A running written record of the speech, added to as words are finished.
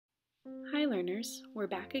Hi learners, we're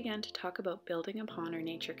back again to talk about building upon our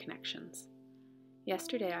nature connections.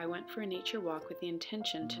 Yesterday I went for a nature walk with the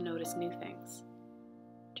intention to notice new things.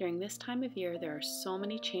 During this time of year there are so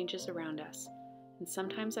many changes around us, and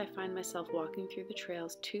sometimes I find myself walking through the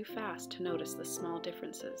trails too fast to notice the small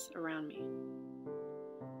differences around me.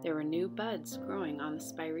 There were new buds growing on the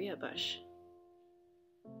spirea bush.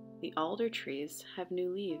 The alder trees have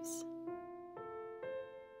new leaves.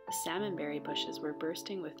 The salmonberry bushes were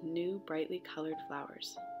bursting with new, brightly colored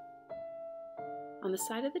flowers. On the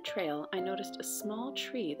side of the trail, I noticed a small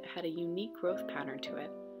tree that had a unique growth pattern to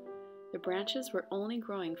it. The branches were only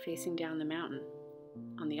growing facing down the mountain.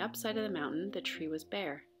 On the upside of the mountain, the tree was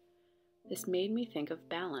bare. This made me think of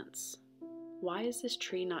balance. Why is this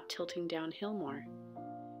tree not tilting downhill more?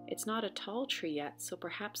 It's not a tall tree yet, so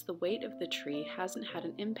perhaps the weight of the tree hasn't had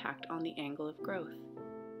an impact on the angle of growth.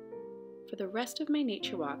 For the rest of my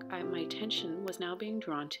nature walk, my attention was now being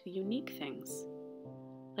drawn to the unique things,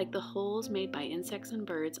 like the holes made by insects and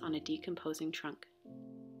birds on a decomposing trunk.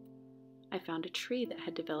 I found a tree that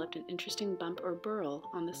had developed an interesting bump or burl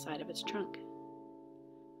on the side of its trunk.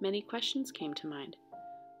 Many questions came to mind.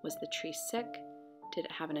 Was the tree sick? Did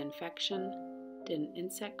it have an infection? Did an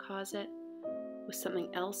insect cause it? Was something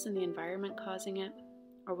else in the environment causing it?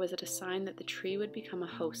 Or was it a sign that the tree would become a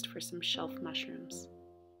host for some shelf mushrooms?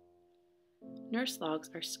 Nurse logs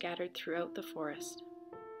are scattered throughout the forest.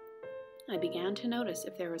 I began to notice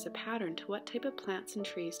if there was a pattern to what type of plants and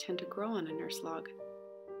trees tend to grow on a nurse log.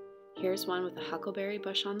 Here's one with a huckleberry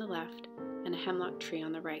bush on the left and a hemlock tree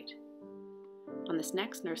on the right. On this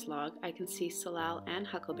next nurse log, I can see salal and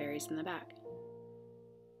huckleberries in the back.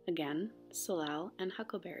 Again, salal and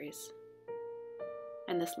huckleberries.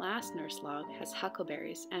 And this last nurse log has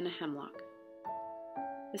huckleberries and a hemlock.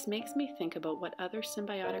 This makes me think about what other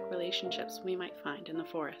symbiotic relationships we might find in the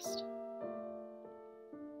forest.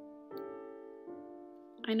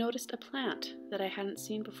 I noticed a plant that I hadn't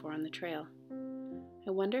seen before on the trail.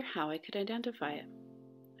 I wonder how I could identify it.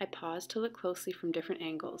 I paused to look closely from different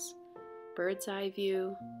angles: bird's eye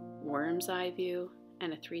view, worm's eye view,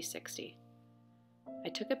 and a 360. I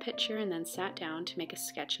took a picture and then sat down to make a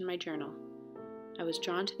sketch in my journal. I was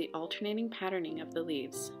drawn to the alternating patterning of the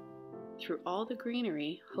leaves. Through all the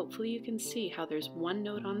greenery, hopefully you can see how there's one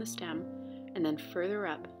node on the stem, and then further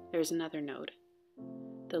up, there's another node.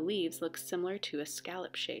 The leaves look similar to a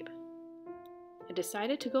scallop shape. I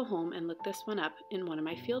decided to go home and look this one up in one of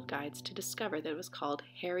my field guides to discover that it was called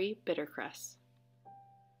hairy bittercress.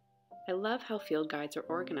 I love how field guides are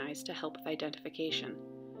organized to help with identification.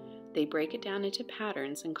 They break it down into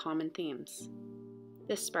patterns and common themes.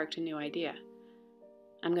 This sparked a new idea.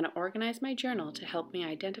 I'm going to organize my journal to help me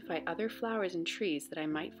identify other flowers and trees that I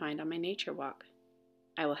might find on my nature walk.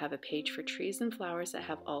 I will have a page for trees and flowers that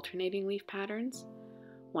have alternating leaf patterns,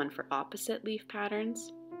 one for opposite leaf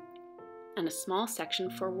patterns, and a small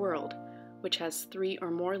section for world, which has 3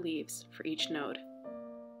 or more leaves for each node.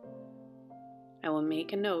 I will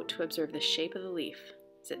make a note to observe the shape of the leaf.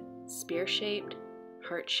 Is it spear-shaped,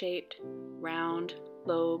 heart-shaped, round,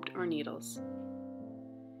 lobed, or needles?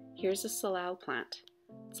 Here's a salal plant.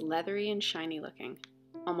 It's leathery and shiny looking,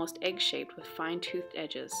 almost egg-shaped with fine-toothed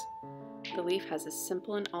edges. The leaf has a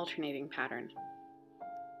simple and alternating pattern.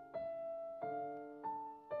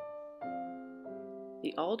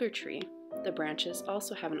 The alder tree, the branches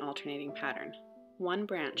also have an alternating pattern, 1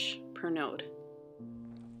 branch per node.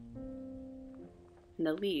 And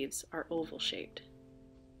the leaves are oval-shaped.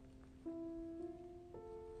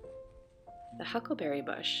 The huckleberry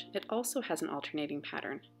bush, it also has an alternating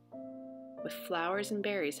pattern, with flowers and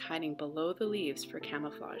berries hiding below the leaves for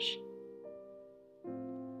camouflage.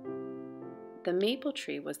 The maple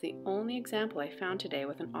tree was the only example I found today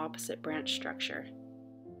with an opposite branch structure.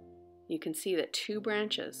 You can see that 2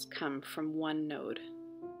 branches come from 1 node.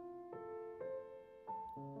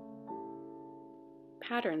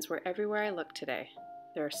 Patterns were everywhere I looked today.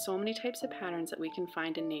 There are so many types of patterns that we can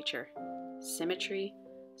find in nature: symmetry,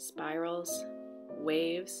 spirals,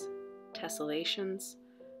 waves, tessellations,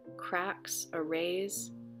 cracks,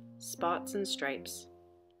 arrays, spots, and stripes.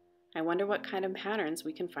 I wonder what kind of patterns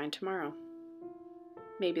we can find tomorrow.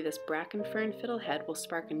 Maybe this bracken fern fiddlehead will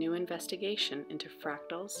spark a new investigation into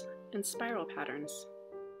fractals and spiral patterns.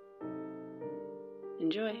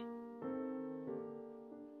 Enjoy!